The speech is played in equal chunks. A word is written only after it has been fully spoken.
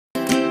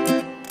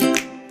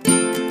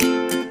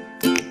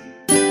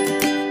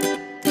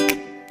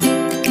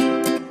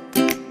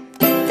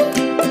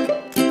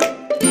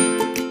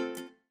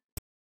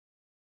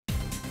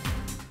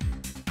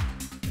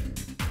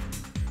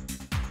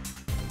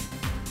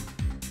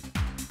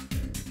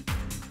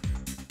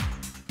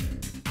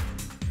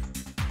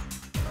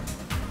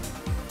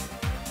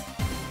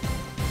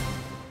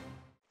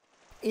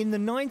In the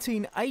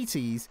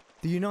 1980s,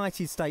 the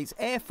United States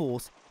Air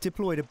Force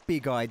deployed a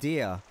big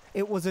idea.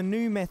 It was a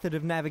new method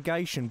of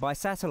navigation by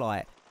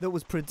satellite that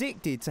was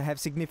predicted to have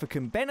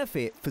significant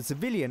benefit for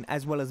civilian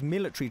as well as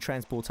military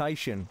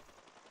transportation.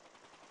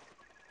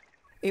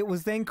 It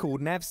was then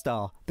called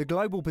Navstar, the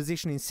Global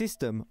Positioning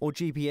System, or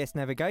GPS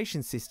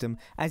navigation system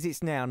as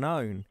it's now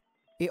known.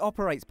 It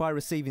operates by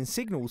receiving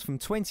signals from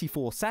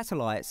 24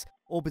 satellites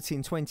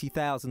orbiting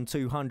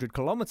 20,200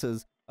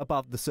 kilometres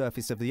above the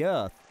surface of the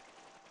Earth.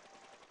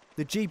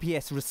 The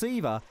GPS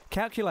receiver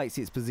calculates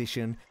its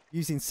position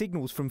using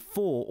signals from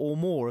 4 or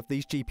more of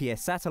these GPS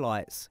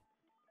satellites.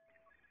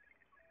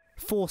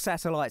 4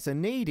 satellites are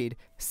needed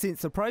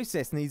since the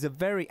process needs a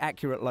very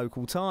accurate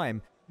local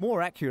time,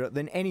 more accurate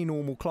than any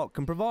normal clock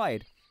can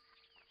provide.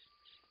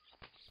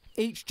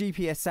 Each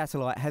GPS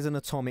satellite has an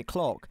atomic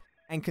clock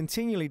and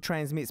continually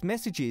transmits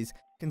messages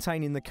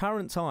containing the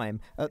current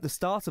time at the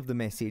start of the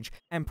message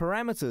and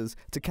parameters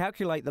to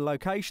calculate the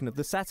location of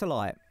the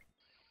satellite.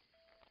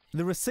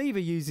 The receiver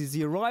uses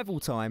the arrival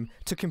time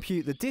to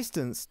compute the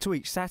distance to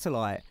each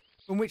satellite,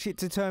 from which it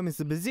determines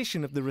the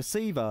position of the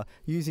receiver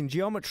using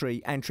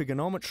geometry and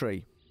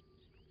trigonometry.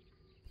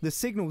 The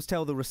signals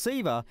tell the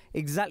receiver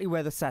exactly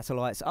where the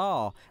satellites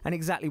are and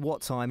exactly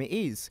what time it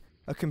is.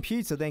 A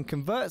computer then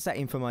converts that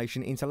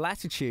information into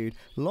latitude,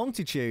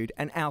 longitude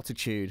and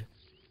altitude.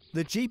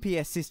 The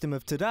GPS system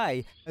of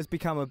today has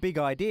become a big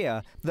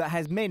idea that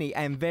has many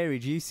and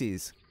varied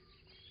uses.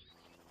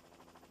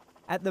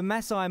 At the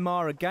Masai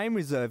Mara Game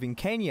Reserve in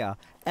Kenya,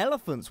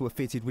 elephants were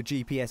fitted with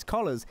GPS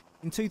collars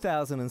in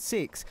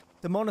 2006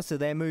 to monitor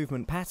their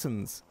movement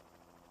patterns.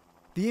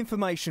 The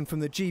information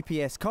from the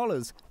GPS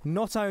collars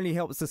not only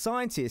helps the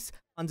scientists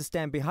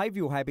understand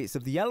behavioural habits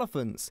of the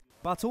elephants,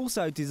 but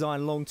also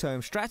design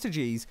long-term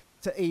strategies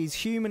to ease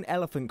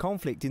human-elephant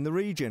conflict in the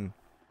region.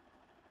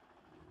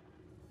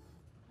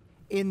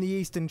 In the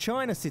eastern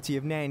China city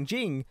of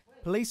Nanjing,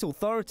 police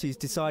authorities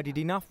decided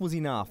enough was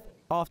enough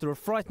after a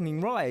frightening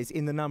rise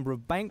in the number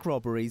of bank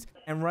robberies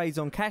and raids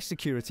on cash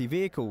security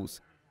vehicles.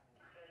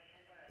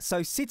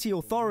 So city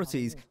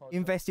authorities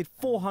invested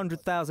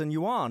 400,000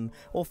 yuan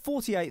or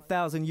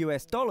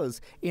 $48,000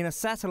 in a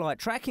satellite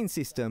tracking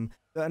system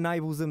that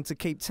enables them to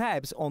keep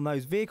tabs on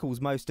those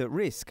vehicles most at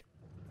risk.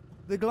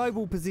 The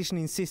global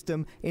positioning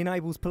system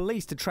enables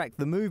police to track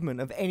the movement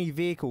of any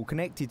vehicle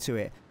connected to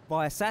it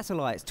via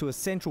satellites to a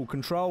central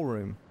control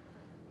room.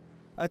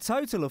 A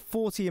total of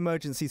 40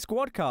 emergency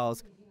squad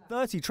cars,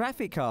 30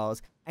 traffic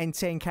cars and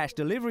 10 cash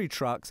delivery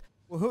trucks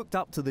were hooked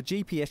up to the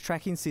GPS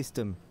tracking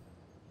system.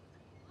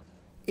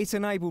 It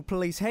enabled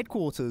police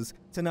headquarters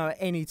to know at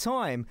any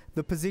time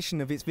the position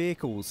of its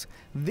vehicles.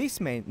 This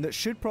meant that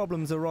should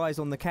problems arise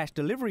on the cash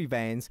delivery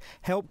vans,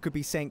 help could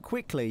be sent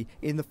quickly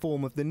in the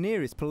form of the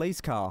nearest police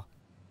car.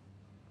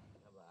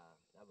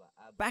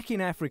 Back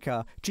in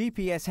Africa,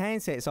 GPS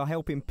handsets are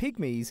helping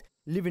pygmies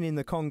living in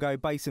the Congo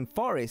Basin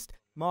forest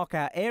mark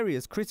out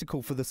areas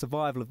critical for the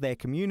survival of their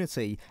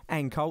community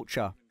and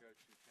culture.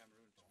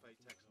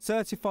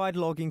 Certified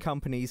logging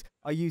companies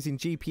are using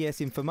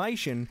GPS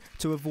information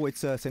to avoid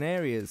certain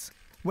areas.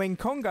 When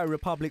Congo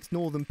Republic's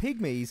northern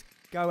pygmies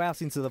go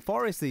out into the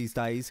forest these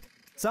days,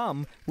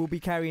 some will be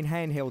carrying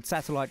handheld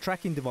satellite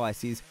tracking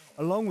devices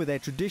along with their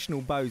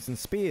traditional bows and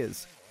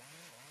spears.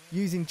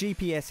 Using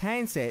GPS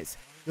handsets,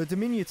 the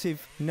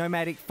diminutive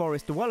nomadic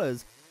forest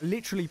dwellers are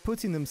literally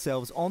putting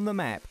themselves on the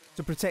map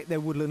to protect their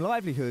woodland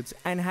livelihoods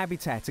and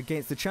habitat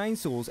against the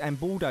chainsaws and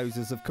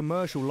bulldozers of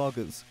commercial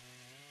loggers.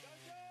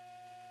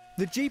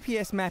 The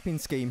GPS mapping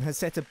scheme has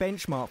set a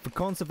benchmark for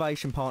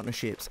conservation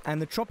partnerships,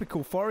 and the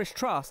Tropical Forest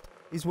Trust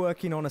is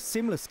working on a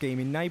similar scheme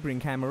in neighbouring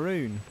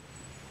Cameroon.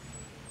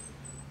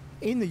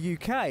 In the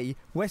UK,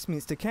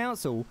 Westminster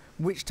Council,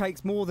 which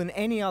takes more than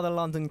any other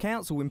London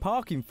council in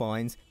parking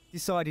fines,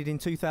 decided in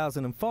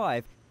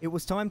 2005 it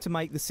was time to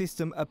make the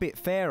system a bit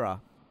fairer.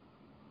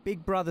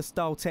 Big Brother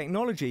style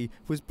technology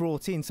was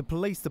brought in to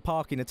police the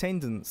parking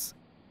attendants.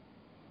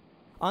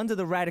 Under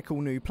the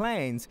radical new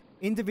plans,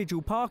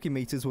 individual parking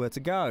meters were to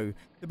go,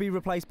 to be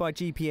replaced by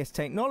GPS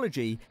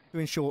technology to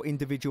ensure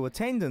individual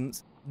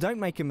attendants don't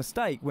make a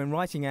mistake when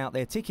writing out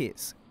their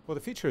tickets. Well,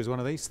 the future is one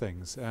of these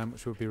things,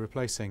 which will be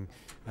replacing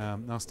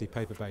nasty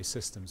paper-based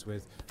systems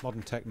with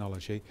modern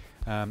technology,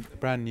 a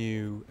brand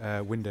new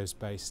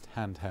Windows-based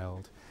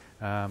handheld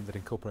that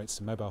incorporates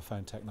some mobile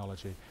phone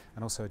technology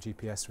and also a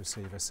GPS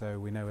receiver, so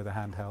we know where the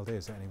handheld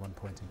is at any one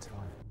point in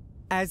time.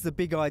 As the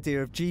big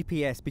idea of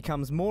GPS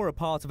becomes more a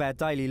part of our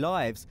daily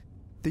lives,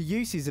 the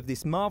uses of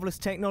this marvellous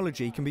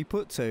technology can be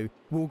put to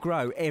will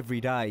grow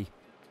every day.